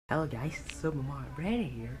Hello guys, Super Mario Brady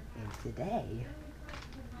here, and today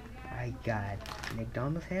I got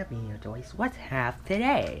McDonald's Happy Meal choice. What's half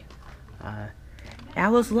today?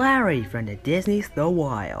 That was Larry from the Disney's The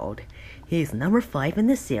Wild. He's number 5 in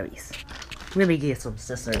the series. Let me get some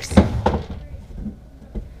scissors.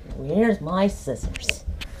 Where's my scissors?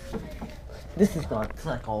 This is gonna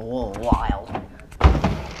take a little while.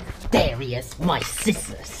 There he is, my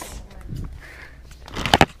scissors.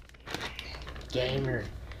 Gamer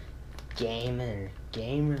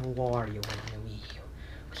Wario in the video.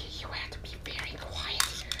 Okay, you have to be very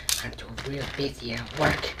quiet. I'm too real busy at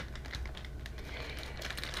work.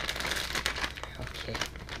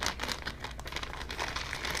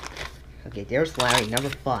 Okay, there's Larry number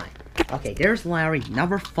 5. Okay, there's Larry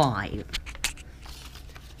number 5.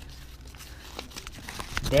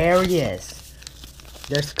 There he is.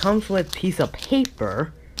 This comes with a piece of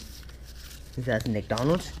paper. It says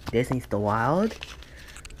McDonald's, Disney's The Wild.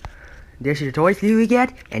 There's your choice you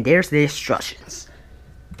get, and there's the instructions.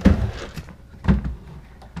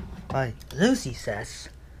 Lucy says,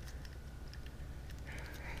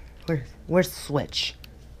 where's the switch?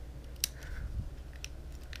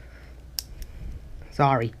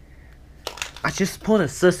 Sorry, I just put the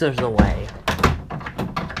scissors away.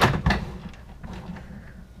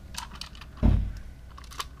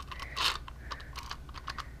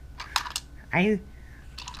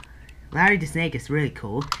 Larry the Snake is really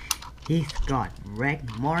cool. He's got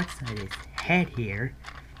red marks on his head here.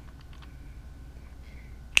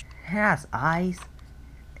 Has eyes,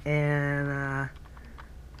 and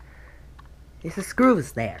there's a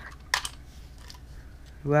screws there.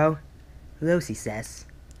 Well, Lucy says,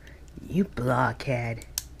 "You blockhead.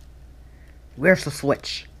 Where's the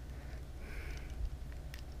switch?"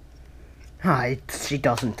 She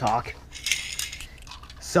doesn't talk.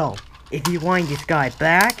 So, if you want this guy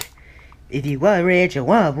back, if you want rich and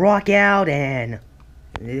want to rock out and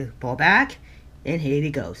pull back, and here he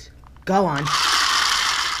goes. Go on.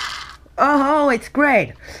 Oh, it's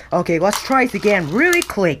great. Okay, let's try this again really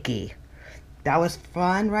quickly. That was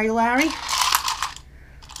fun, right, Larry?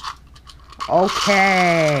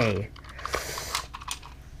 Okay.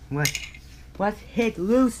 Let's hit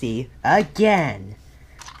Lucy again.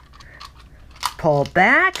 Pull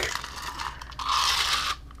back.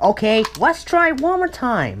 Okay, let's try one more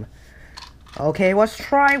time. Okay, let's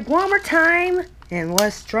try one more time. And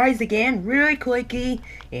let's try this again really quickly.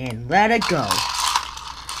 And let it go.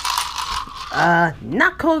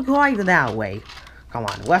 Not quite that way. Come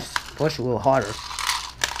on, let's push a little harder.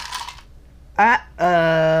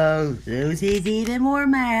 Uh-oh. Lucy's even more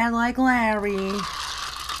mad like Larry.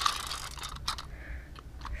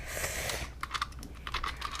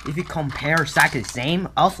 If you compare exactly the same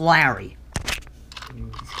of Larry.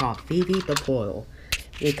 It's called Phoebe the Portal.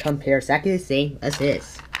 It compares exactly the same as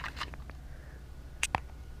his.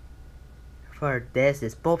 For this,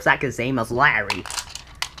 it's both exactly the same as Larry.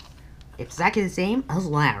 It's exactly the same as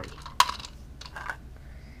Larry.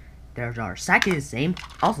 There's our exactly the same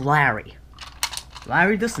as Larry.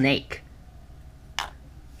 Larry the Snake.